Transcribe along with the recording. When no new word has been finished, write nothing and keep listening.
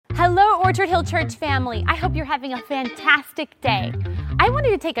Hello, Orchard Hill Church family. I hope you're having a fantastic day. I wanted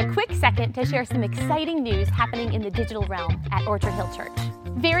to take a quick second to share some exciting news happening in the digital realm at Orchard Hill Church.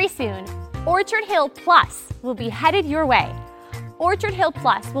 Very soon, Orchard Hill Plus will be headed your way. Orchard Hill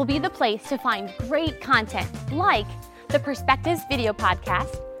Plus will be the place to find great content like the Perspectives video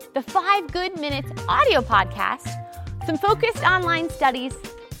podcast, the 5 Good Minutes audio podcast, some focused online studies,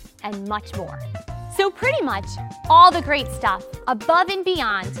 and much more. So pretty much all the great stuff above and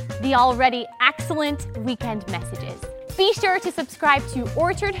beyond the already excellent weekend messages. Be sure to subscribe to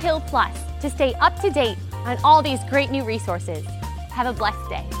Orchard Hill Plus to stay up to date on all these great new resources. Have a blessed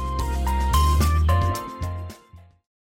day.